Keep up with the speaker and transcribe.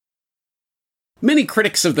Many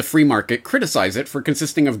critics of the free market criticize it for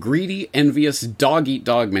consisting of greedy, envious,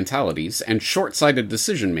 dog-eat-dog mentalities and short-sighted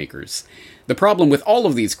decision-makers. The problem with all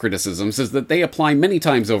of these criticisms is that they apply many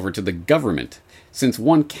times over to the government, since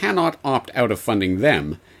one cannot opt out of funding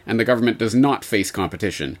them, and the government does not face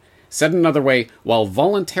competition. Said another way, while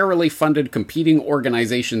voluntarily funded competing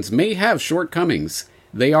organizations may have shortcomings,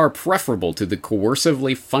 they are preferable to the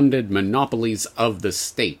coercively funded monopolies of the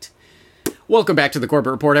state. Welcome back to the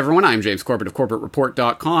Corbett Report, everyone. I'm James Corbett of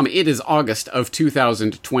CorbettReport.com. It is August of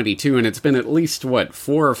 2022, and it's been at least, 4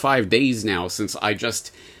 or 5 days now since I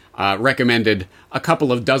just recommended a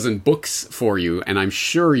couple of dozen books for you, and I'm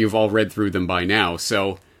sure you've all read through them by now,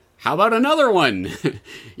 so how about another one?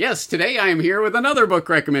 Yes, today I am here with another book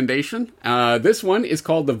recommendation. This one is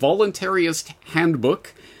called The Voluntarist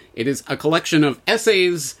Handbook. It is a collection of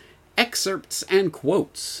essays, excerpts, and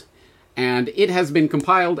quotes. And it has been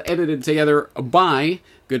compiled, edited together by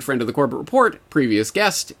good friend of the Corbett Report, previous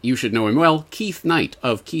guest, you should know him well, Keith Knight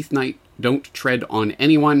of Keith Knight Don't Tread on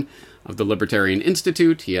Anyone of the Libertarian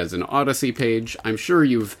Institute. He has an Odyssey page. I'm sure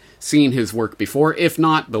you've seen his work before. If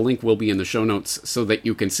not, the link will be in the show notes so that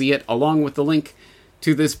you can see it, along with the link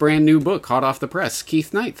to this brand new book, hot off the press.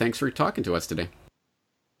 Keith Knight, thanks for talking to us today.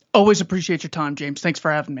 Always appreciate your time, James. Thanks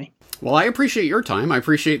for having me. Well, I appreciate your time. I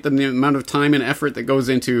appreciate the amount of time and effort that goes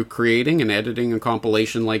into creating and editing a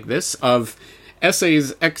compilation like this of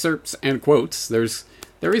essays, excerpts, and quotes. There is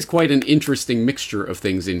quite an interesting mixture of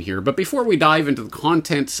things in here. But before we dive into the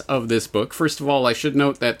contents of this book, first of all, I should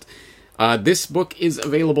note that this book is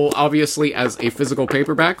available, obviously, as a physical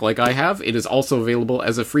paperback, like I have. It is also available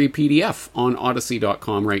as a free PDF on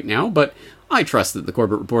Odyssey.com right now, but I trust that the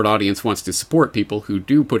Corbett Report audience wants to support people who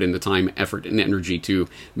do put in the time, effort, and energy to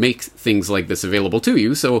make things like this available to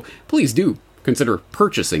you, so please do consider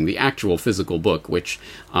purchasing the actual physical book, which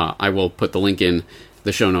I will put the link in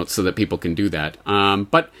the show notes so that people can do that.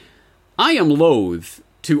 But I am loath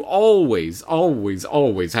to always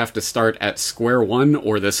have to start at square one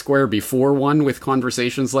or the square before one with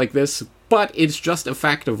conversations like this, but it's just a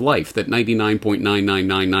fact of life that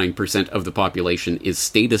 99.9999% of the population is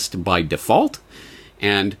statist by default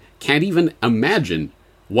and can't even imagine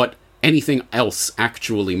what anything else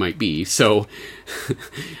actually might be. So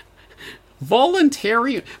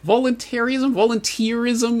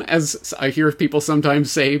volunteerism, as I hear people sometimes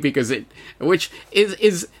say, because it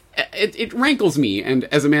rankles me, and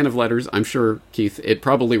as a man of letters, I'm sure, Keith, it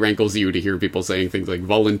probably rankles you to hear people saying things like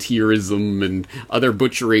volunteerism and other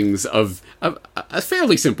butcherings of a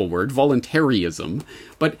fairly simple word, voluntarism.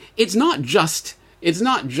 But it's not just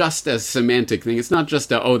a semantic thing. It's not just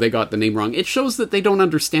they got the name wrong. It shows that they don't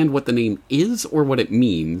understand what the name is or what it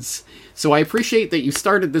means. So I appreciate that you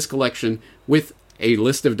started this collection with a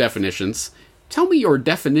list of definitions. Tell me your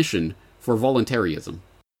definition for voluntarism.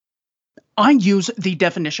 I use the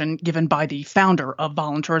definition given by the founder of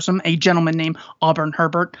voluntarism, a gentleman named Auburn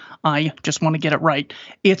Herbert. I just want to get it right.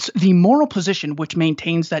 It's the moral position which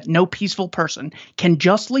maintains that no peaceful person can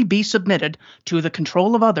justly be submitted to the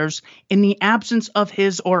control of others in the absence of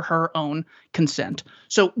his or her own consent.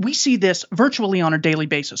 So we see this virtually on a daily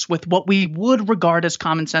basis with what we would regard as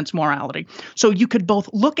common sense morality. So you could both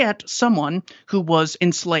look at someone who was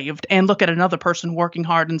enslaved and look at another person working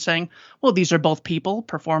hard and saying, well, these are both people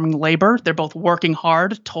performing labor. They're both working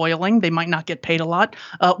hard, toiling. They might not get paid a lot.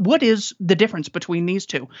 What is the difference between these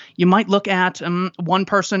two? You might look at one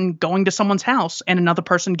person going to someone's house and another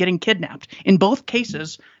person getting kidnapped. In both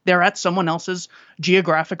cases, they're at someone else's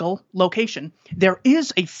geographical location. There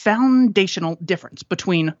is a foundational difference between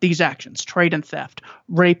these actions, trade and theft,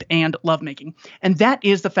 rape and lovemaking. And that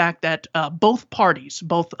is the fact that both parties,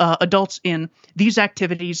 both adults in these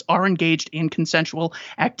activities, are engaged in consensual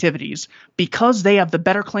activities because they have the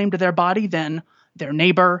better claim to their body than their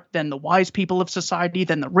neighbor, than the wise people of society,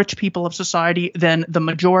 than the rich people of society, than the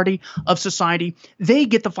majority of society. They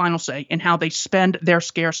get the final say in how they spend their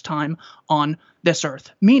scarce time on this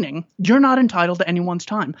earth, meaning you're not entitled to anyone's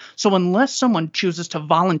time. So unless someone chooses to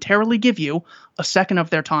voluntarily give you a second of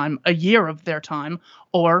their time, a year of their time,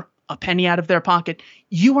 or a penny out of their pocket,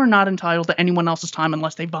 you are not entitled to anyone else's time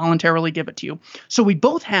unless they voluntarily give it to you. So we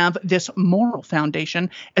both have this moral foundation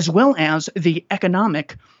as well as the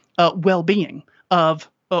economic well-being of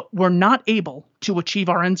we're not able to achieve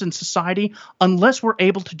our ends in society unless we're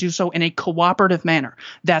able to do so in a cooperative manner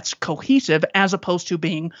that's cohesive as opposed to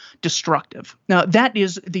being destructive. Now, that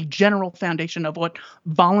is the general foundation of what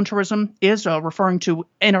voluntarism is, referring to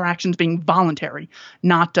interactions being voluntary,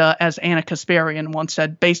 not, as Anna Kasparian once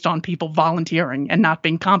said, based on people volunteering and not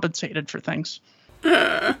being compensated for things.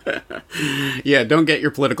 Yeah, don't get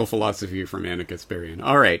your political philosophy from Anna Kasparian.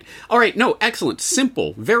 All right. All right, no, excellent.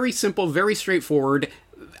 Simple, very straightforward.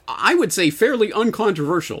 I would say fairly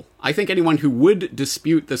uncontroversial. I think anyone who would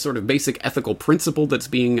dispute the sort of basic ethical principle that's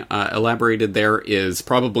being elaborated there is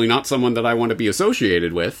probably not someone that I want to be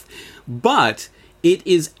associated with. But it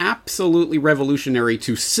is absolutely revolutionary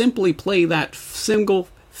to simply play that single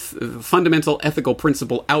fundamental ethical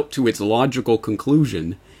principle out to its logical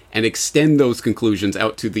conclusion and extend those conclusions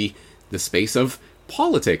out to the space of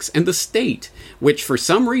politics and the state, which for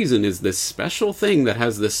some reason is this special thing that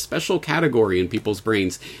has this special category in people's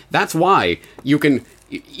brains. That's why you can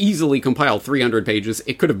easily compile 300 pages.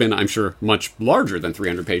 It could have been, I'm sure, much larger than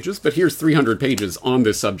 300 pages, but here's 300 pages on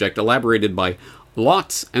this subject, elaborated by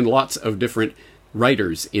lots and lots of different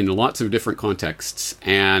writers in lots of different contexts.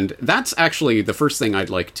 And that's actually the first thing I'd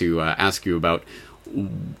like to ask you about.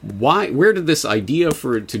 Where did this idea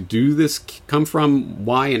to do this come from?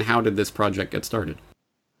 Why and how did this project get started?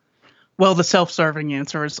 Well, the self-serving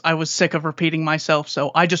answer is I was sick of repeating myself,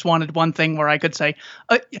 so I just wanted one thing where I could say,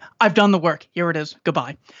 I've done the work. Here it is.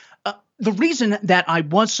 Goodbye. The reason that I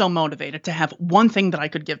was so motivated to have one thing that I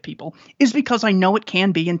could give people is because I know it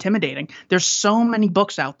can be intimidating. There's so many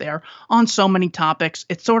books out there on so many topics.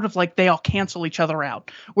 It's sort of like they all cancel each other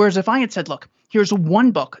out. Whereas if I had said, look, here's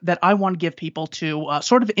one book that I want to give people to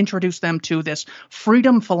sort of introduce them to this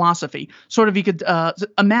freedom philosophy. Sort of you could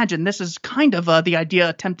imagine this is kind of the idea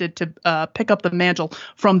attempted to pick up the mantle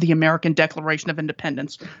from the American Declaration of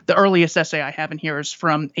Independence. The earliest essay I have in here is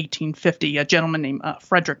from 1850, a gentleman named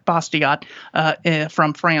Frederick Bastiat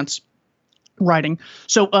from France writing.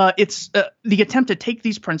 So it's the attempt to take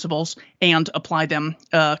these principles and apply them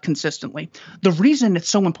consistently. The reason it's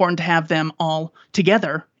so important to have them all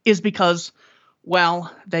together is because,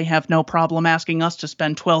 well, they have no problem asking us to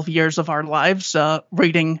spend 12 years of our lives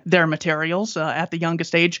reading their materials at the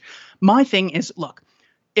youngest age. My thing is, look,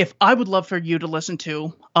 if I would love for you to listen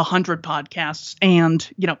to 100 podcasts and,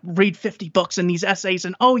 read 50 books and these essays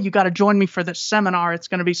and, oh, you got to join me for this seminar, it's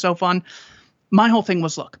going to be so fun. My whole thing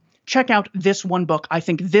was, look, check out this one book. I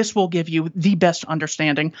think this will give you the best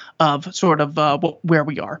understanding of sort of where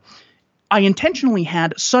we are. I intentionally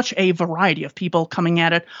had such a variety of people coming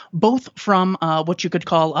at it, both from what you could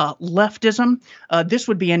call leftism. This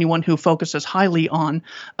would be anyone who focuses highly on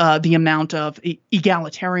the amount of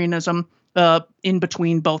egalitarianism in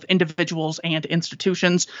between both individuals and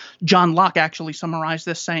institutions. John Locke actually summarized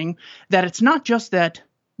this saying that it's not just that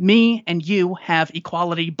me and you have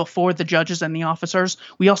equality before the judges and the officers.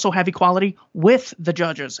 We also have equality with the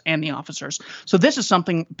judges and the officers. So this is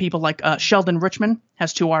something people like Sheldon Richman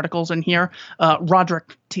has 2 articles in here.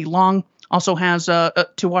 Roderick T. Long also has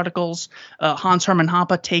 2 articles. Hans Hermann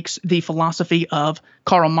Hoppe takes the philosophy of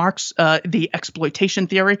Karl Marx, the exploitation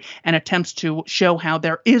theory, and attempts to show how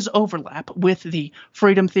there is overlap with the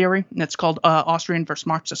freedom theory. It's called Austrian versus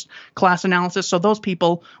Marxist class analysis. So those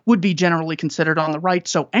people would be generally considered on the right.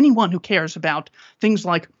 So anyone who cares about things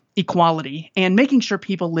like equality and making sure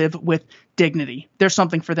people live with dignity, there's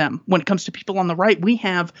something for them. When it comes to people on the right, we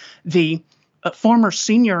have the former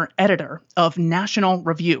senior editor of National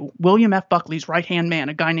Review, William F. Buckley's right-hand man,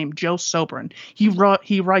 a guy named Joe Sobran.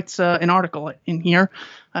 He writes an article in here.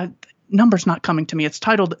 Number's not coming to me. It's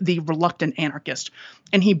titled The Reluctant Anarchist.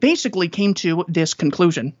 And he basically came to this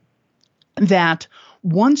conclusion that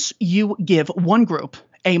once you give one group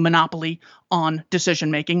a monopoly on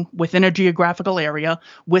decision-making within a geographical area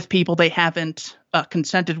with people they haven't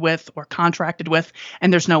consented with or contracted with,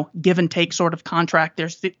 and there's no give and take sort of contract.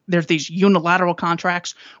 There's these unilateral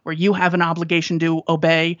contracts where you have an obligation to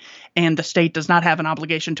obey and the state does not have an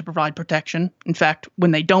obligation to provide protection. In fact,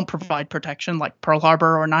 when they don't provide protection, like Pearl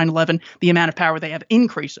Harbor or 9/11, the amount of power they have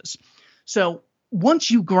increases. So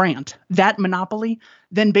once you grant that monopoly,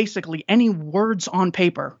 then basically any words on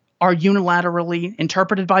paper are unilaterally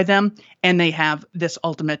interpreted by them, and they have this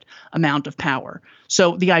ultimate amount of power.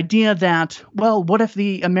 So the idea that, well, what if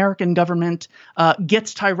the American government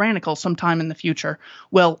gets tyrannical sometime in the future?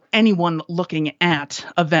 Well, anyone looking at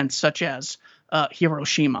events such as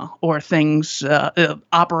Hiroshima or things,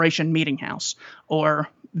 Operation Meeting House or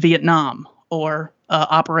Vietnam or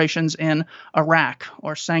operations in Iraq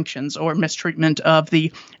or sanctions or mistreatment of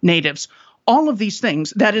the natives, all of these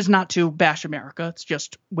things, that is not to bash America. It's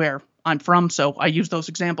just where I'm from, so I use those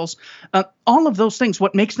examples. All of those things,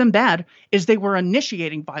 what makes them bad is they were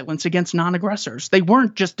initiating violence against non-aggressors. They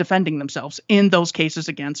weren't just defending themselves in those cases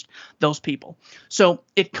against those people. So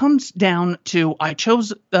it comes down to, I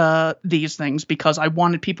chose these things because I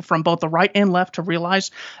wanted people from both the right and left to realize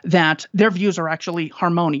that their views are actually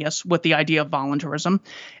harmonious with the idea of voluntarism.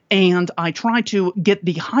 and I try to get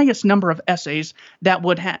the highest number of essays that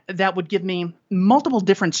would give me multiple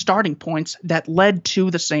different starting points that led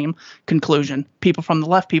to the same conclusion. People from the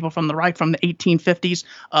left, people from the right, from the 1850s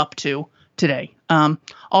up to today.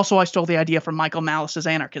 Also, I stole the idea from Michael Malice's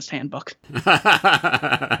Anarchist Handbook.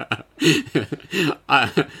 I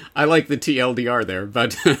like the TLDR there,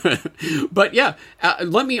 but yeah,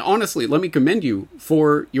 let me commend you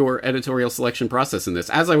for your editorial selection process in this.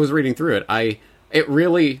 As I was reading through it, it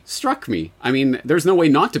really struck me. I mean, there's no way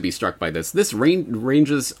not to be struck by this. This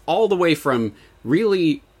ranges all the way from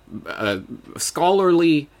really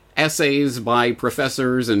scholarly essays by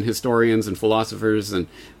professors and historians and philosophers, and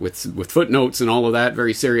with footnotes and all of that,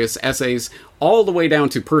 very serious essays, all the way down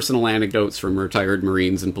to personal anecdotes from retired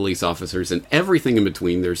Marines and police officers and everything in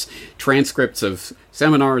between. There's transcripts of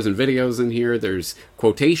seminars and videos in here. There's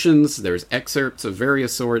quotations. There's excerpts of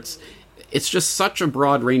various sorts. It's just such a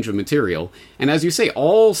broad range of material. And as you say,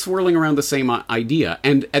 all swirling around the same idea.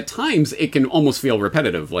 And at times, it can almost feel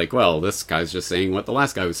repetitive. Like, well, this guy's just saying what the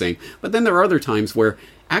last guy was saying. But then there are other times where,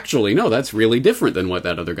 actually, no, that's really different than what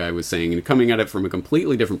that other guy was saying. And coming at it from a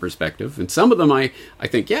completely different perspective. And some of them I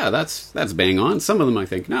think, yeah, that's bang on. Some of them I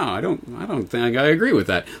think, no, I don't think I agree with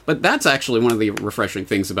that. But that's actually one of the refreshing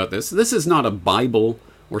things about this. This is not a Bible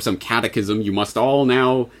or some catechism. You must all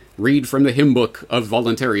now read from the hymn book of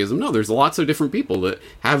voluntarism. No, there's lots of different people that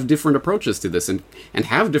have different approaches to this and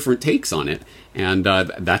have different takes on it. And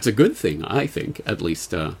that's a good thing, I think, at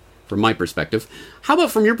least from my perspective. How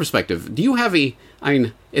about from your perspective? Do you have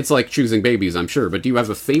it's like choosing babies, I'm sure, but do you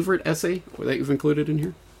have a favorite essay that you've included in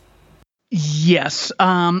here? Yes,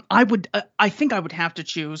 I think I would have to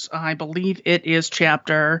choose. I believe it is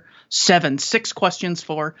chapter 7, 6 questions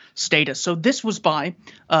for status. So this was by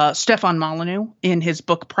Stefan Molyneux in his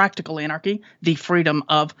book Practical Anarchy: The Freedom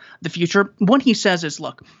of the Future. What he says is,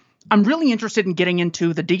 look, I'm really interested in getting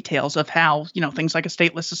into the details of how, things like a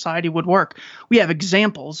stateless society would work. We have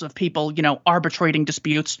examples of people, arbitrating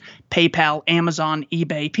disputes, PayPal, Amazon,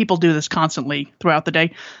 eBay. People do this constantly throughout the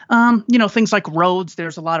day. Things like roads.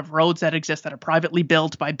 There's a lot of roads that exist that are privately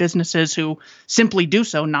built by businesses who simply do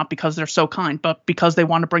so, not because they're so kind, but because they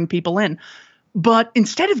want to bring people in. But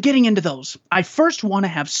instead of getting into those, I first want to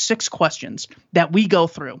have 6 questions that we go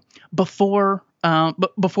through before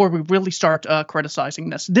we really start criticizing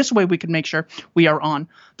this. This way we can make sure we are on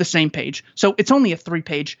the same page. So it's only a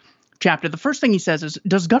 3-page chapter. The first thing he says is,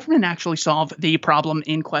 does government actually solve the problem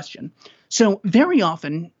in question? So very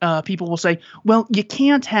often people will say, well, you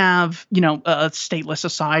can't have, a stateless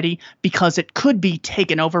society because it could be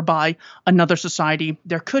taken over by another society.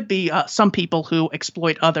 There could be some people who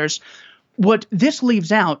exploit others. What this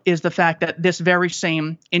leaves out is the fact that this very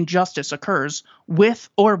same injustice occurs with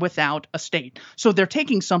or without a state. So they're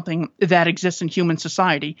taking something that exists in human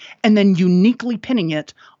society and then uniquely pinning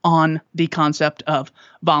it on the concept of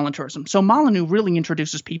voluntarism. So Molyneux really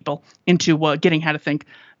introduces people into getting how to think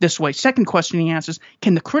this way. Second question he asks is,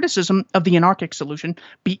 can the criticism of the anarchic solution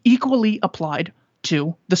be equally applied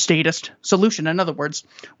to the statist solution? In other words,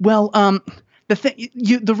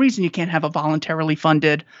 the reason you can't have a voluntarily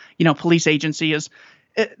funded, police agency is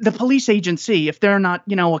the police agency, if they're not,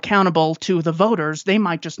 accountable to the voters, they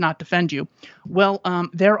might just not defend you. Well,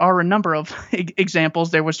 there are a number of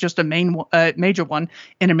examples. There was just a major one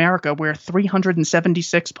in America where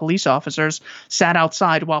 376 police officers sat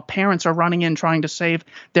outside while parents are running in trying to save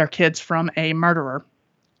their kids from a murderer.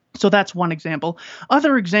 So that's one example.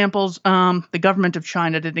 Other examples, the government of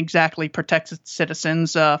China didn't exactly protect its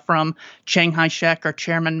citizens from Chiang Kai-shek or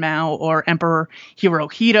Chairman Mao or Emperor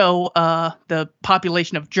Hirohito. The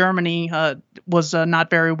population of Germany was not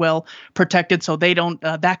very well protected, so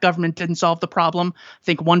that government didn't solve the problem. I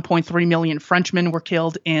think 1.3 million Frenchmen were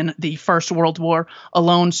killed in the First World War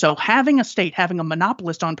alone. So having a state, having a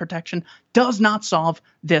monopolist on protection does not solve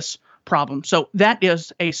this problem. So that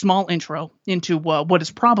is a small intro into what is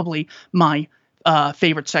probably my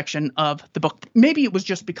favorite section of the book. Maybe it was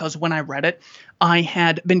just because when I read it, I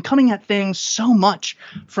had been coming at things so much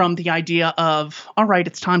from the idea of, all right,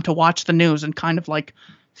 it's time to watch the news and kind of like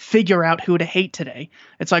figure out who to hate today.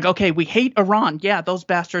 It's like, okay, we hate Iran. Yeah, those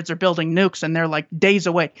bastards are building nukes and they're like days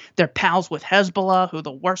away. They're pals with Hezbollah, who are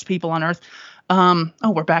the worst people on earth.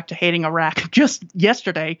 We're back to hating Iraq just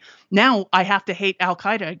yesterday. Now I have to hate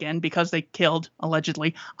Al-Qaeda again because they killed,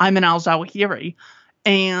 allegedly, Ayman al-Zawahiri.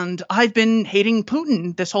 And I've been hating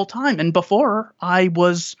Putin this whole time. And before, I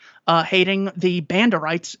was hating the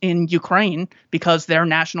Banderites in Ukraine because they're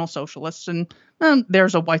National Socialists and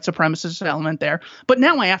there's a white supremacist element there. But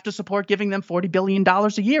now I have to support giving them $40 billion a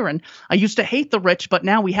year. And I used to hate the rich, but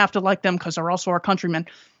now we have to like them because they're also our countrymen.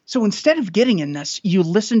 So instead of getting in this, you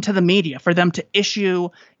listen to the media for them to issue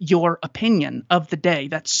your opinion of the day.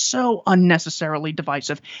 That's so unnecessarily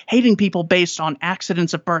divisive. Hating people based on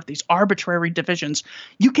accidents of birth, these arbitrary divisions.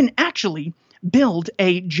 You can actually build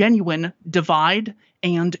a genuine divide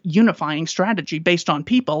and unifying strategy based on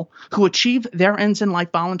people who achieve their ends in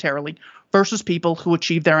life voluntarily versus people who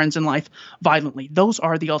achieve their ends in life violently. Those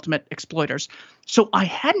are the ultimate exploiters. So I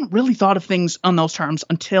hadn't really thought of things on those terms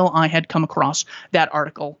until I had come across that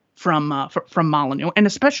article from Molyneux. And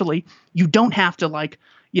especially, you don't have to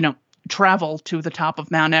travel to the top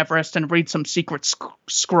of Mount Everest and read some secret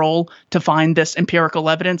scroll to find this empirical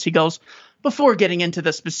evidence. He goes, before getting into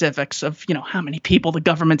the specifics of, how many people the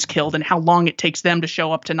government's killed and how long it takes them to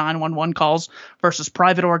show up to 911 calls versus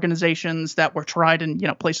private organizations that were tried in,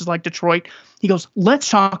 places like Detroit, he goes, let's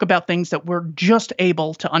talk about things that we're just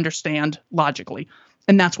able to understand logically.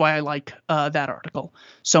 And that's why I like that article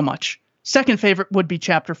so much. Second favorite would be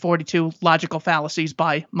Chapter 42, Logical Fallacies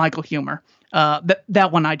by Michael Huemer.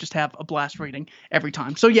 That one I just have a blast reading every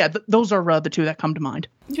time. So yeah, those are the two that come to mind.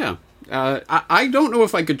 Yeah. I don't know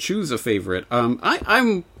if I could choose a favorite.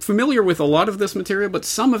 I'm familiar with a lot of this material, but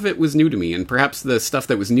some of it was new to me, and perhaps the stuff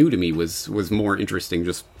that was new to me was more interesting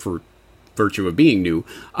just for virtue of being new.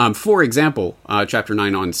 For example, Chapter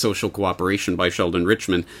 9 on Social Cooperation by Sheldon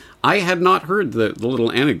Richman. I had not heard the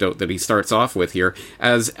little anecdote that he starts off with here,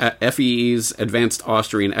 as FEE's Advanced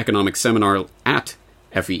Austrian Economic Seminar at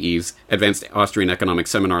FEE's Advanced Austrian Economic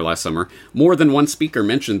Seminar last summer, more than one speaker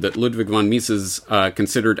mentioned that Ludwig von Mises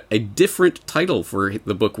considered a different title for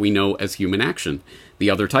the book we know as Human Action. The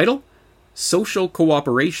other title? Social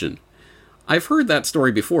Cooperation. I've heard that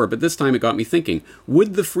story before, but this time it got me thinking,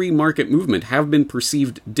 would the free market movement have been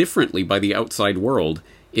perceived differently by the outside world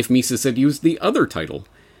if Mises had used the other title?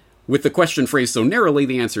 With the question phrased so narrowly,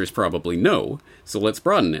 the answer is probably no, so let's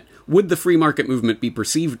broaden it. Would the free market movement be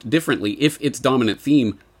perceived differently if its dominant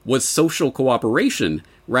theme was social cooperation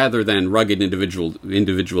rather than rugged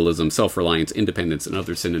individualism, self-reliance, independence, and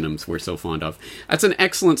other synonyms we're so fond of? That's an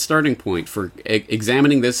excellent starting point for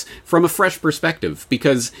examining this from a fresh perspective,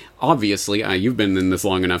 because obviously, you've been in this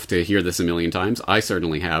long enough to hear this a million times. I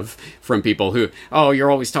certainly have, from people who,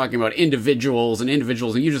 you're always talking about individuals, and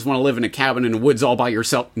you just want to live in a cabin in the woods all by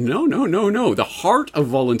yourself. No. The heart of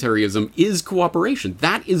voluntarism is cooperation.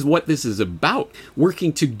 That is what this is about.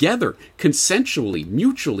 Working together, consensually,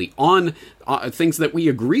 mutually, on things that we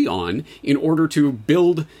agree on in order to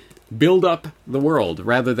build up the world,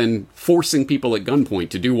 rather than forcing people at gunpoint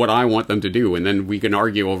to do what I want them to do, and then we can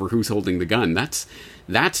argue over who's holding the gun.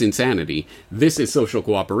 That's insanity. This is social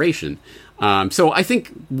cooperation. So I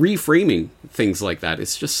think reframing things like that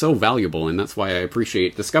is just so valuable, and that's why I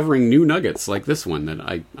appreciate discovering new nuggets like this one that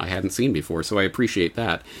I hadn't seen before, so I appreciate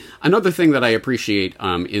that. Another thing that I appreciate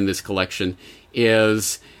in this collection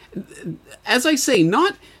is, as I say,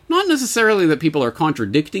 not necessarily that people are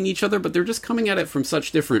contradicting each other, but they're just coming at it from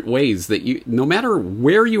such different ways that no matter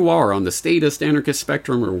where you are on the statist anarchist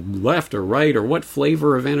spectrum, or left or right, or what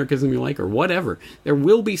flavor of anarchism you like, or whatever, there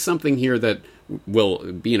will be something here that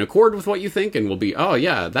will be in accord with what you think and will be, oh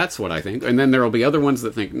yeah, that's what I think. And then there will be other ones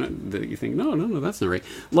that think, that you think, no, that's not right.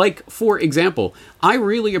 Like, for example, I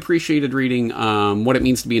really appreciated reading What It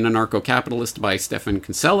Means to Be an Anarcho-Capitalist by Stefan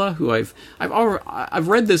Kinsella, who I've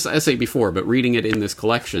read this essay before, but reading it in this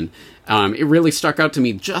collection, it really stuck out to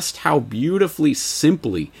me just how beautifully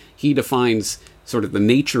simply he defines sort of the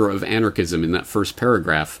nature of anarchism in that first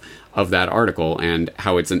paragraph of that article, and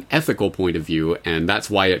how it's an ethical point of view, and that's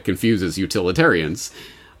why it confuses utilitarians.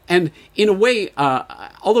 And in a way,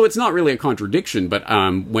 although it's not really a contradiction, but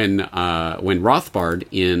when Rothbard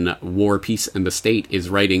in War, Peace, and the State is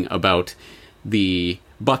writing about the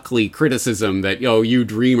Buckley criticism that, you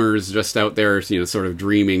dreamers just out there, sort of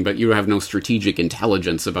dreaming, but you have no strategic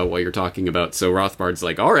intelligence about what you're talking about. So Rothbard's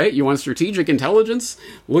like, all right, you want strategic intelligence?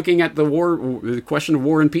 Looking at the question of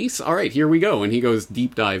war and peace? All right, here we go. And he goes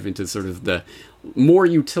deep dive into sort of the more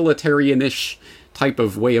utilitarian-ish type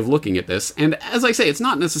of way of looking at this. And as I say, it's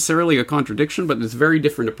not necessarily a contradiction, but it's very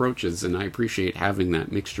different approaches, and I appreciate having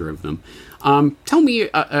that mixture of them. Tell me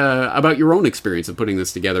about your own experience of putting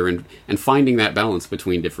this together and finding that balance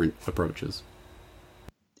between different approaches.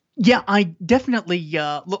 Yeah, I definitely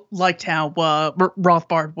liked how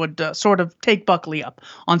Rothbard would sort of take Buckley up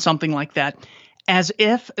on something like that. As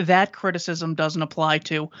if that criticism doesn't apply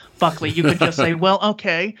to Buckley. You could just say, well,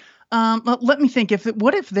 okay, let me think.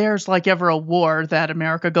 What if there's ever a war that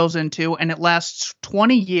America goes into and it lasts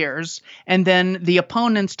 20 years and then the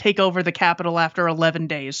opponents take over the capital after 11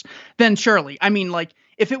 days? Then surely,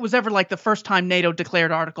 if it was ever like the first time NATO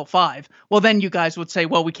declared Article 5, well, then you guys would say,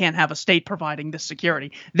 well, we can't have a state providing this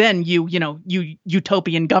security. Then you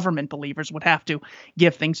utopian government believers would have to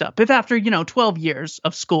give things up. If after, 12 years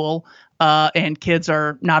of school and kids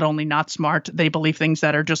are not only not smart, they believe things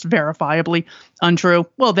that are just verifiably untrue,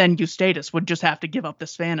 well, then you statists would just have to give up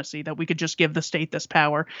this fantasy that we could just give the state this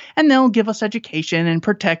power and they'll give us education and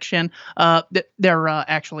protection. They're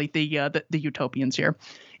actually the utopians here.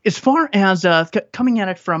 As far as coming at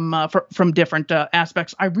it from different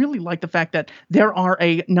aspects, I really like the fact that there are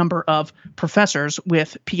a number of professors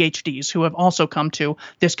with PhDs who have also come to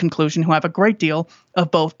this conclusion, who have a great deal of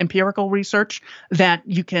both empirical research that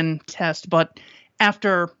you can test, but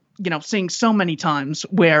after seeing so many times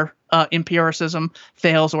where empiricism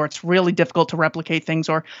fails, or it's really difficult to replicate things,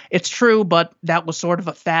 or it's true, but that was sort of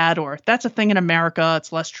a fad, or that's a thing in America,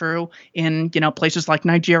 it's less true in, places like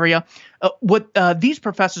Nigeria. What these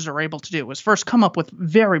professors are able to do is first come up with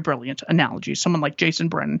very brilliant analogies. Someone like Jason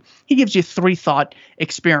Brennan, he gives you 3 thought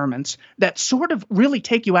experiments that sort of really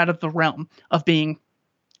take you out of the realm of being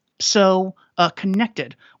so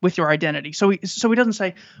connected with your identity. So he doesn't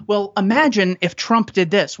say, well, imagine if Trump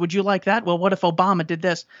did this. Would you like that? Well, what if Obama did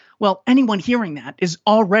this? Well, anyone hearing that is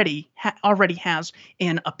already has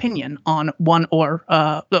an opinion on one or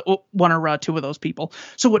 2 of those people.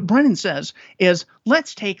 So what Brennan says is,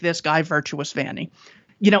 let's take this guy, Virtuous Vanny.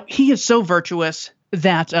 He is so virtuous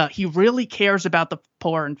that he really cares about the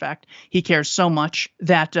poor. In fact, he cares so much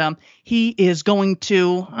that he is going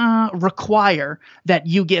to require that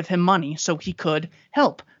you give him money so he could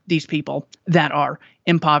help these people that are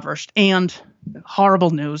impoverished. And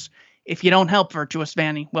horrible news, if you don't help Virtuous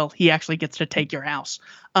Vanny, well, he actually gets to take your house.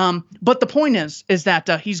 But the point is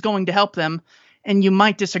that he's going to help them, and you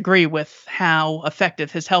might disagree with how effective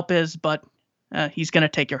his help is, but he's going to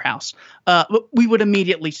take your house. We would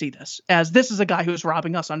immediately see this as this is a guy who's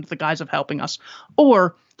robbing us under the guise of helping us,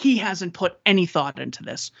 or he hasn't put any thought into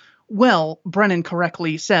this. Well, Brennan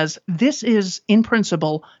correctly says this is in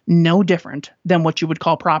principle no different than what you would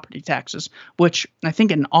call property taxes, which I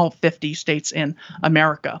think in all 50 states in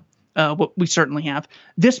America, we certainly have.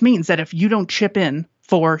 This means that if you don't chip in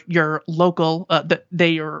for your local, that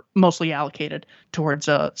they are mostly allocated towards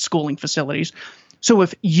schooling facilities. So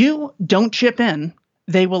if you don't chip in,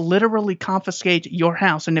 they will literally confiscate your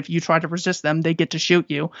house. And if you try to resist them, they get to shoot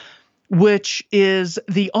you, which is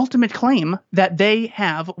the ultimate claim that they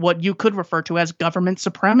have what you could refer to as government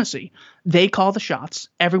supremacy. They call the shots.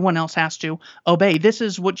 Everyone else has to obey. This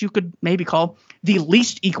is what you could maybe call the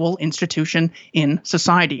least equal institution in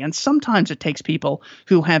society. And sometimes it takes people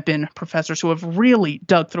who have been professors who have really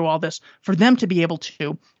dug through all this for them to be able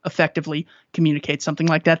to effectively communicate something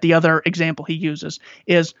like that. The other example he uses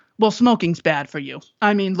is, well, smoking's bad for you.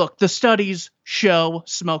 I mean, look, the studies show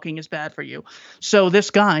smoking is bad for you. So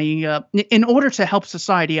this guy, in order to help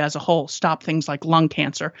society as a whole stop things like lung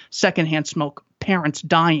cancer, secondhand smoke, parents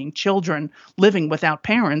dying, children living without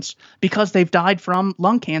parents because they've died from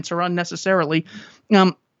lung cancer unnecessarily,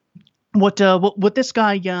 what this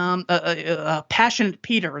guy, Passionate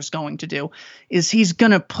Peter, is going to do is he's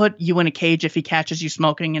going to put you in a cage if he catches you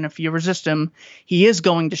smoking, and if you resist him, he is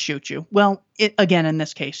going to shoot you. Well, again, in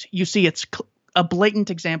this case, you see it's a blatant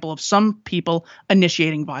example of some people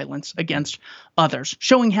initiating violence against others,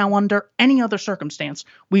 showing how under any other circumstance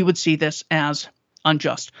we would see this as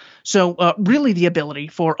unjust. So really the ability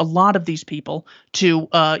for a lot of these people to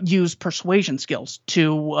use persuasion skills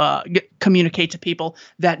to communicate to people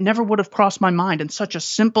that never would have crossed my mind in such a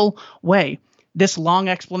simple way. This long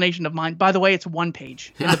explanation of mine, by the way, it's 1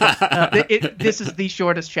 page in the book. This is the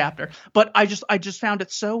shortest chapter, but I just found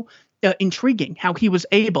it so intriguing how he was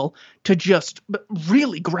able to just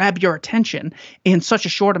really grab your attention in such a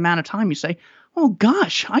short amount of time. You say, oh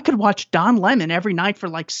gosh, I could watch Don Lemon every night for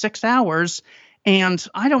like 6 hours and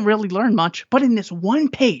I don't really learn much, but in this 1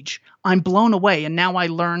 page, I'm blown away. And now I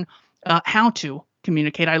learn how to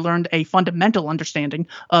communicate. I learned a fundamental understanding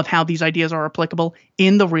of how these ideas are applicable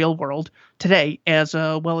in the real world today, as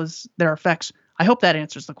well as their effects. I hope that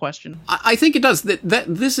answers the question. I think it does. That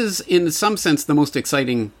this is, in some sense, the most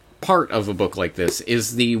exciting part of a book like this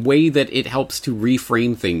is the way that it helps to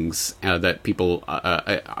reframe things that people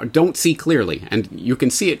don't see clearly. And you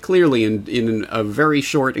can see it clearly in a very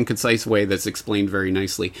short and concise way that's explained very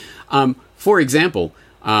nicely. For example,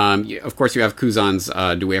 of course, you have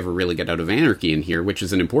Kuzan's Do We Ever Really Get Out of Anarchy in here, which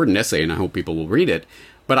is an important essay, and I hope people will read it.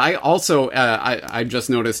 But I also, I just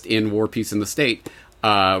noticed in War, Peace, and the State,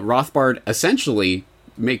 Rothbard essentially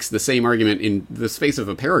makes the same argument in the space of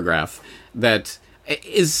a paragraph that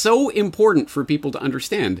is so important for people to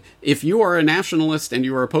understand. If you are a nationalist and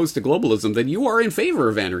you are opposed to globalism, then you are in favor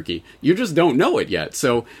of anarchy. You just don't know it yet.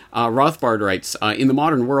 So Rothbard writes, in the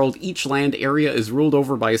modern world, each land area is ruled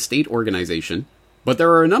over by a state organization. But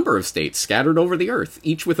there are a number of states scattered over the earth,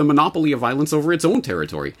 each with a monopoly of violence over its own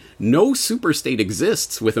territory. No superstate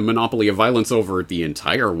exists with a monopoly of violence over the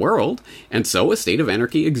entire world, and so a state of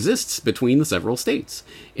anarchy exists between the several states.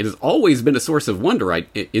 It has always been a source of wonder,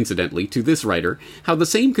 incidentally, to this writer, how the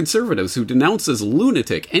same conservatives who denounce as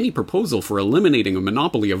lunatic any proposal for eliminating a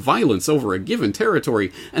monopoly of violence over a given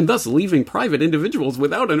territory, and thus leaving private individuals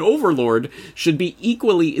without an overlord, should be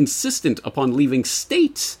equally insistent upon leaving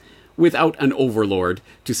states without an overlord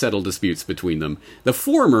to settle disputes between them. The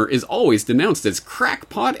former is always denounced as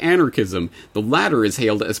crackpot anarchism. The latter is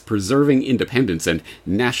hailed as preserving independence and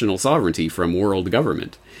national sovereignty from world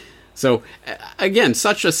government. So, again,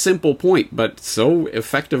 such a simple point, but so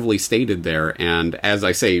effectively stated there, and as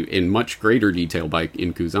I say, in much greater detail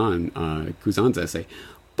in Cousin's essay.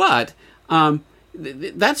 But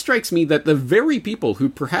that strikes me that the very people who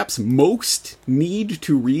perhaps most need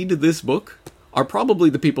to read this book are probably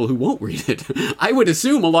the people who won't read it. I would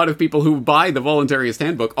assume a lot of people who buy the Voluntarist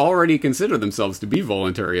Handbook already consider themselves to be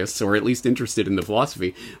voluntarists, or at least interested in the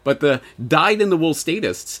philosophy, but the dyed-in-the-wool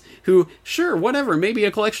statists who, sure, whatever, maybe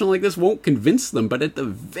a collection like this won't convince them, but at the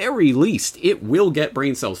very least, it will get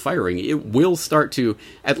brain cells firing. It will start to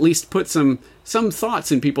at least put some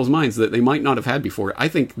thoughts in people's minds that they might not have had before. I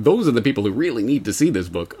think those are the people who really need to see this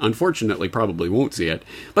book. Unfortunately, probably won't see it.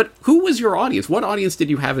 But who was your audience? What audience did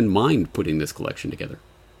you have in mind putting this collection together?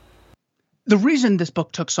 The reason this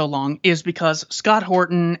book took so long is because Scott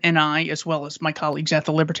Horton and I, as well as my colleagues at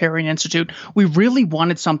the Libertarian Institute, we really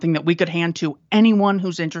wanted something that we could hand to anyone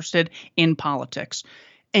who's interested in politics.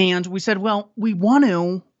 And we said, well, we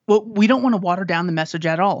don't want to water down the message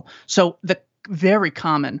at all. So the very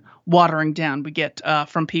common watering down we get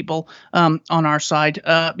from people on our side,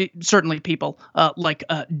 certainly people like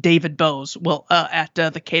David Bose at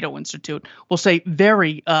the Cato Institute will say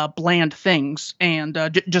very bland things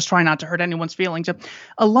and just try not to hurt anyone's feelings.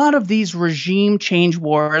 A lot of these regime change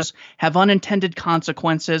wars have unintended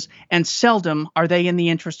consequences, and seldom are they in the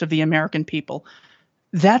interest of the American people.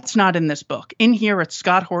 That's not in this book. In here, it's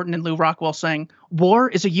Scott Horton and Lew Rockwell saying, war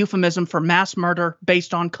is a euphemism for mass murder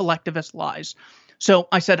based on collectivist lies. So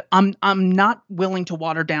I said, I'm not willing to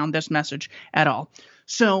water down this message at all.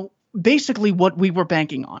 So basically what we were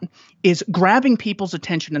banking on is grabbing people's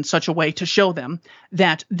attention in such a way to show them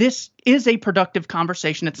that this is a productive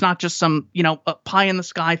conversation. It's not just some, a pie in the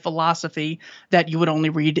sky philosophy that you would only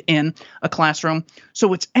read in a classroom.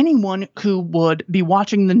 So it's anyone who would be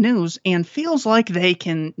watching the news and feels like they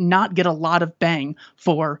can not get a lot of bang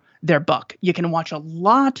for their buck. You can watch a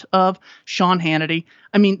lot of Sean Hannity.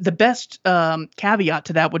 I mean, the best caveat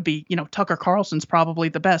to that would be, Tucker Carlson's probably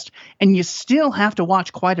the best, and you still have to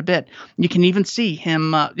watch quite a bit. You can even see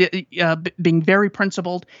him being very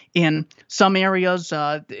principled in some areas.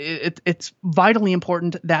 It's vitally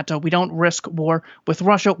important that we don't risk war with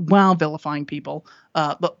Russia while vilifying people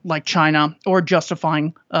like China or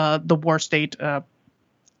justifying the war state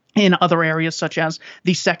in other areas such as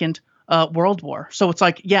the Second World War. So it's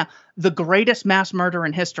like, yeah, the greatest mass murder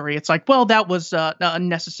in history. It's like, well, that was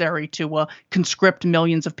necessary to conscript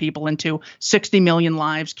millions of people into 60 million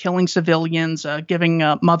lives, killing civilians, giving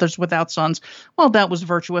mothers without sons. Well, that was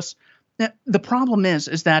virtuous. The problem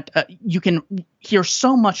is that you can hear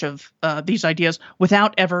so much of these ideas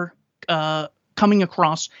without ever coming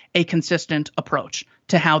across a consistent approach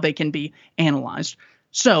to how they can be analyzed.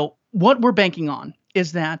 So what we're banking on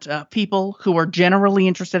is that people who are generally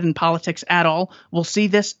interested in politics at all will see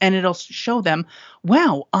this, and it'll show them,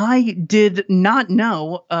 wow, I did not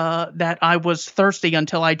know that I was thirsty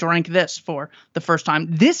until I drank this for the first time.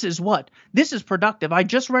 This is productive. I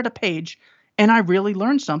just read a page and I really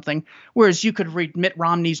learned something. Whereas you could read Mitt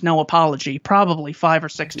Romney's No Apology probably 5 or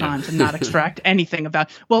 6 times and not extract anything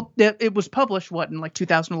about. Well, it was published in like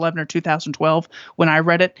 2011 or 2012 when I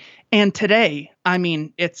read it, and today, I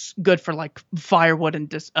mean, it's good for like firewood in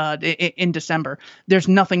December. There's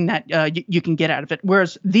nothing that you can get out of it.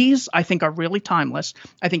 Whereas these, I think, are really timeless.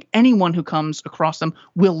 I think anyone who comes across them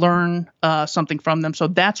will learn something from them. So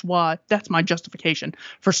that's my justification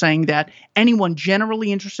for saying that anyone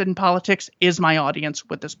generally interested in politics is my audience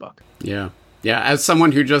with this book. Yeah. Yeah, as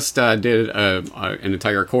someone who just did an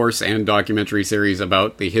entire course and documentary series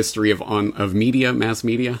about the history of media, mass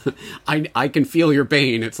media, I can feel your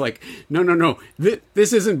pain. It's like, no,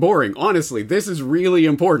 this isn't boring. Honestly, this is really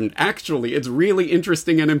important. Actually, it's really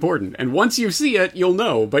interesting and important. And once you see it, you'll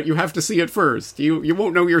know, but you have to see it first. You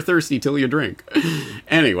won't know you're thirsty till you drink.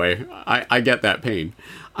 Anyway, I get that pain.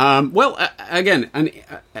 Again, an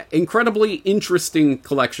incredibly interesting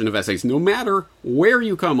collection of essays. No matter where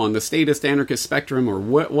you come on the statist anarchist spectrum or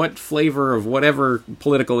what flavor of whatever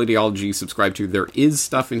political ideology you subscribe to, there is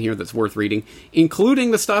stuff in here that's worth reading,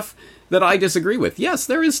 including the stuff that I disagree with. Yes,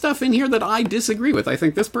 there is stuff in here that I disagree with. I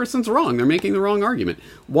think this person's wrong. They're making the wrong argument.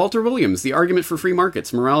 Walter Williams, The Argument for Free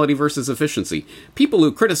Markets, Morality versus Efficiency. People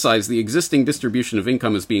who criticize the existing distribution of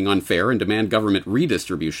income as being unfair and demand government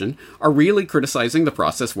redistribution are really criticizing the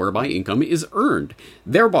process whereby income is earned.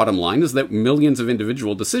 Their bottom line is that millions of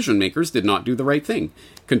individual decision makers did not do the right thing.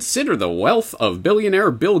 Consider the wealth of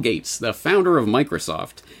billionaire Bill Gates, the founder of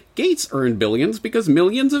Microsoft. Gates earned billions because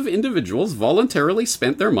millions of individuals voluntarily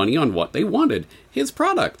spent their money on what they wanted, his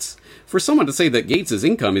products. For someone to say that Gates'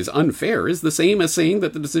 income is unfair is the same as saying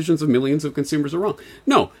that the decisions of millions of consumers are wrong.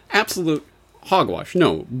 No, absolute hogwash.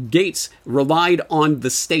 No, Gates relied on the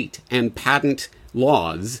state and patent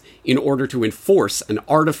laws in order to enforce an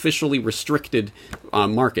artificially restricted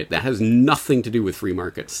market. That has nothing to do with free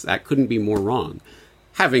markets. That couldn't be more wrong.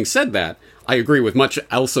 Having said that, I agree with much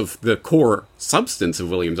else of the core substance of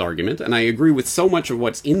Williams' argument, and I agree with so much of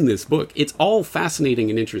what's in this book. It's all fascinating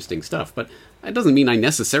and interesting stuff, but that doesn't mean I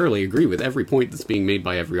necessarily agree with every point that's being made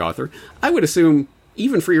by every author. I would assume,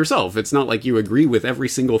 even for yourself, it's not like you agree with every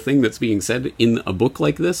single thing that's being said in a book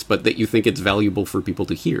like this, but that you think it's valuable for people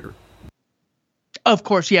to hear. Of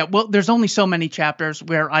course, yeah. Well, there's only so many chapters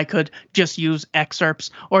where I could just use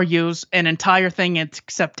excerpts or use an entire thing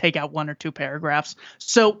except take out one or two paragraphs.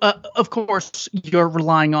 So, of course, you're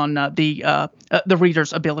relying on the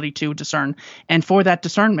reader's ability to discern. And for that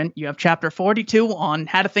discernment, you have chapter 42 on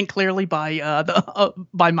How to Think Clearly by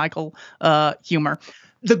Michael Huemer.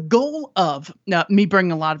 The goal of me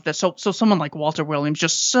bringing a lot of this, so someone like Walter Williams,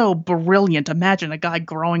 just so brilliant. Imagine a guy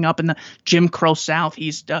growing up in the Jim Crow South.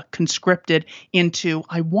 He's conscripted into,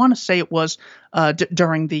 I want to say it was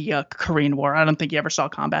during the Korean War. I don't think he ever saw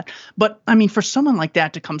combat. But, I mean, for someone like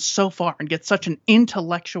that to come so far and get such an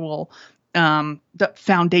intellectual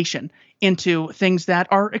foundation into things that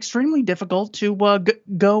are extremely difficult to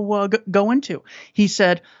go into. He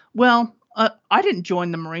said, well, I didn't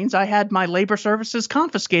join the Marines. I had my labor services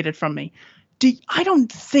confiscated from me. I don't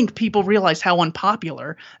think people realize how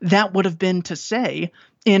unpopular that would have been to say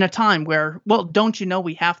in a time where, well, don't you know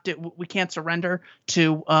we can't surrender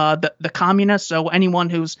to the communists. So anyone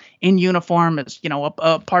who's in uniform is,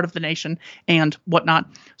 a part of the nation and whatnot.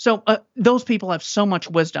 So those people have so much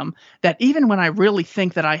wisdom that even when I really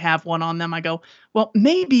think that I have one on them, I go, well,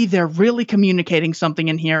 maybe they're really communicating something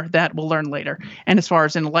in here that we'll learn later. And as far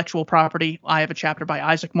as intellectual property, I have a chapter by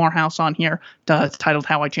Isaac Morehouse on here titled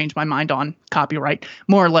How I Changed My Mind on Copyright.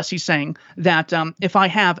 More or less, he's saying that if I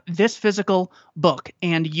have this physical book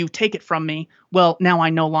and you take it from me, well, now I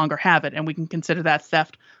no longer have it, and we can consider that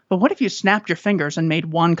theft. But what if you snapped your fingers and made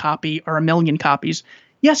one copy or a million copies?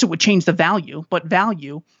 Yes, it would change the value, but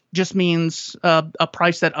value just means a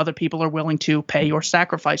price that other people are willing to pay or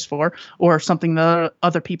sacrifice for, or something that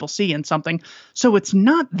other people see in something. So it's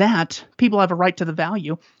not that people have a right to the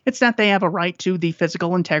value. It's that they have a right to the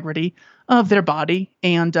physical integrity of their body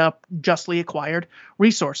and justly acquired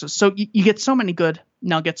resources. So you get so many good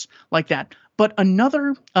nuggets like that. But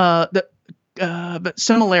another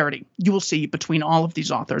similarity you will see between all of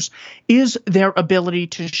these authors is their ability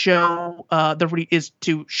to show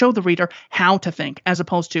the reader how to think, as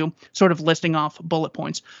opposed to sort of listing off bullet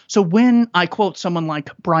points. So when I quote someone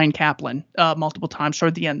like Bryan Caplan multiple times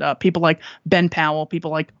toward the end, people like Ben Powell,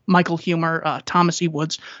 people like Michael Huemer, Thomas E.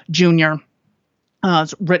 Woods Jr.,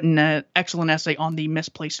 has written an excellent essay on the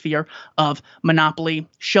misplaced fear of monopoly.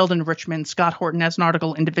 Sheldon Richman, Scott Horton has an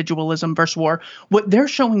article, Individualism versus War. What they're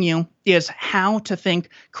showing you is how to think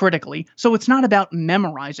critically. So it's not about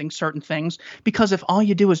memorizing certain things, because if all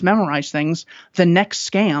you do is memorize things, the next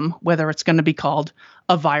scam, whether it's going to be called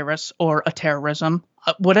a virus or a terrorism,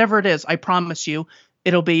 whatever it is, I promise you,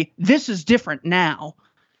 it'll be, this is different now.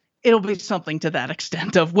 It'll be something to that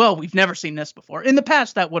extent of, well, we've never seen this before. In the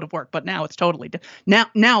past, that would have worked, but now it's totally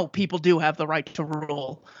different. Now people do have the right to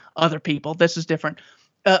rule other people. This is different.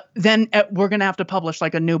 Then we're going to have to publish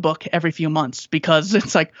like a new book every few months, because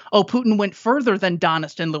it's like, oh, Putin went further than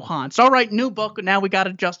Donetsk and Luhansk. All right, new book. Now we got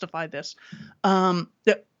to justify this.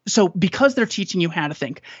 So because they're teaching you how to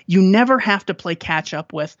think, you never have to play catch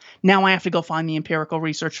up with, now I have to go find the empirical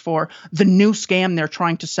research for the new scam they're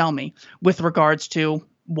trying to sell me with regards to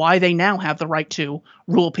why they now have the right to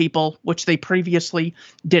rule people, which they previously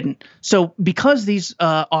didn't. So because these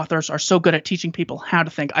authors are so good at teaching people how to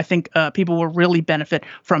think, I think people will really benefit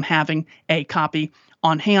from having a copy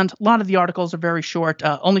on hand. A lot of the articles are very short.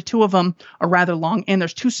 Only two of them are rather long. And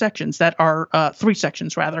there's three sections that are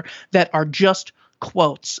just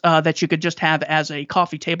quotes that you could just have as a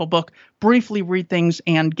coffee table book, briefly read things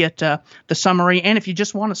and get the summary. And if you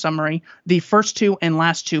just want a summary, the first two and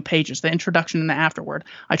last 2 pages, the introduction and the afterword,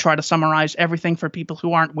 I try to summarize everything for people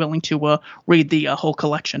who aren't willing to read the whole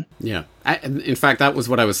collection. Yeah. In fact, that was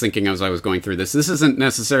what I was thinking as I was going through this. This isn't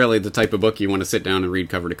necessarily the type of book you want to sit down and read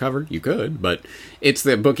cover to cover. You could, but it's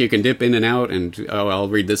the book you can dip in and out and, oh, I'll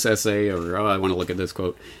read this essay, or, oh, I want to look at this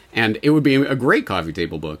quote. And it would be a great coffee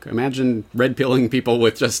table book. Imagine red-pilling people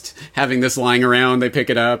with just having this lying around. They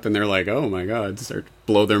pick it up and they're like, oh my God, start to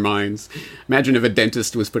blow their minds. Imagine if a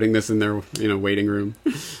dentist was putting this in their waiting room.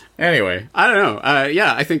 Anyway, I don't know.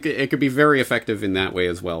 Yeah, I think it could be very effective in that way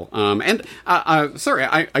as well. Sorry,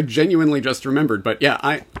 I genuinely just remembered, but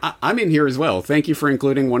yeah, I'm in here as well. Thank you for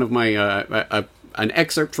including one of my an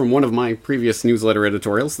excerpt from one of my previous newsletter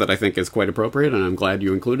editorials that I think is quite appropriate, and I'm glad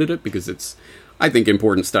you included it because it's, I think,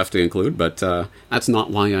 important stuff to include, but that's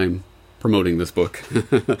not why I'm promoting this book,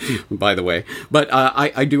 by the way. But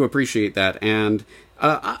I do appreciate that, and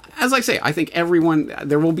as I say, I think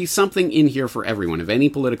there will be something in here for everyone, of any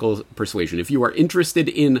political persuasion, if you are interested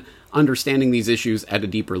in understanding these issues at a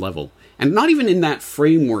deeper level. And not even in that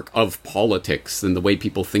framework of politics and the way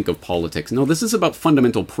people think of politics. No, this is about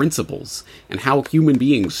fundamental principles and how human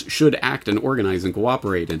beings should act and organize and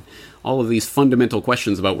cooperate, and all of these fundamental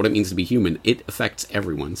questions about what it means to be human. It affects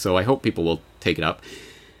everyone, so I hope people will take it up.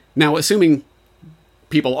 Now, assuming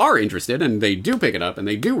people are interested, and they do pick it up, and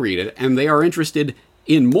they do read it, and they are interested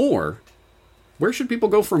in more, where should people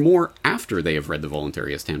go for more after they have read the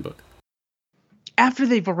Voluntarist Handbook? After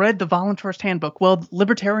they've read the Voluntarist Handbook, well,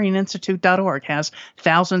 libertarianinstitute.org has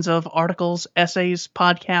thousands of articles, essays,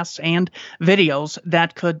 podcasts, and videos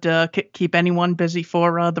that could keep anyone busy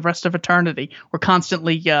for the rest of eternity. We're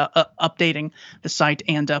constantly updating the site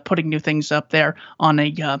and putting new things up there on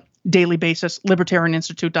a daily basis.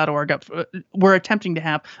 libertarianinstitute.org. We're attempting to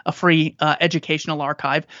have a free educational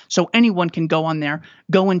archive, so anyone can go on there,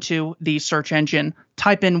 go into the search engine,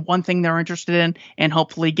 type in one thing they're interested in, and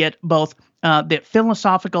hopefully get both the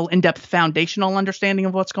philosophical, in-depth, foundational understanding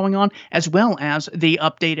of what's going on, as well as the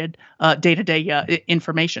updated day-to-day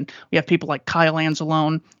information. We have people like Kyle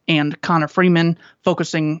Anzalone and Connor Freeman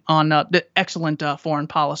focusing on the excellent foreign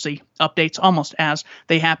policy updates almost as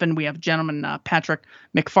they happen. We have gentleman Patrick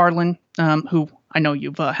McFarlane, who I know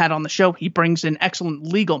you've had on the show. He brings an excellent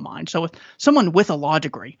legal mind. So with someone with a law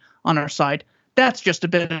degree on our side, that's just a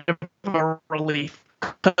bit of a relief,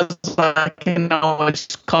 because I can always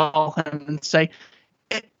call him and say,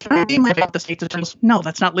 can I be my the state's attorneys? No,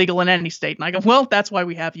 that's not legal in any state. And I go, well, that's why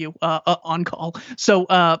we have you on call. So,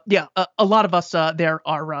 a lot of us there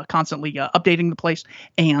are constantly updating the place,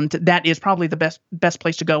 and that is probably the best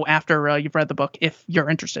place to go after you've read the book if you're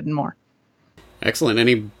interested in more. Excellent.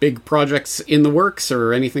 Any big projects in the works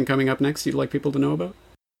or anything coming up next you'd like people to know about?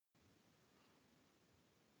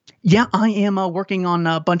 Yeah, I am working on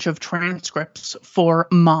a bunch of transcripts for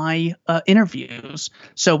my interviews.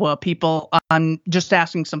 So I'm just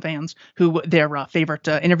asking some fans who their favorite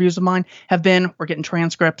interviews of mine have been. We're getting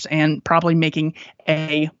transcripts and probably making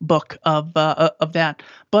a book of that.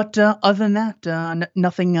 But other than that,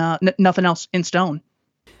 nothing else in stone.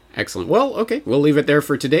 Excellent. Well, okay, we'll leave it there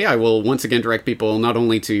for today. I will once again direct people not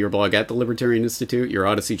only to your blog at the Libertarian Institute, your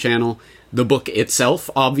Odyssey channel, the book itself,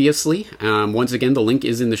 obviously. Once again, the link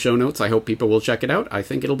is in the show notes. I hope people will check it out. I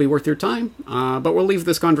think it'll be worth your time. But we'll leave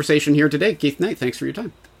this conversation here today. Keith Knight, thanks for your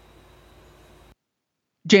time.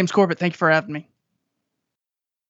 James Corbett, thank you for having me.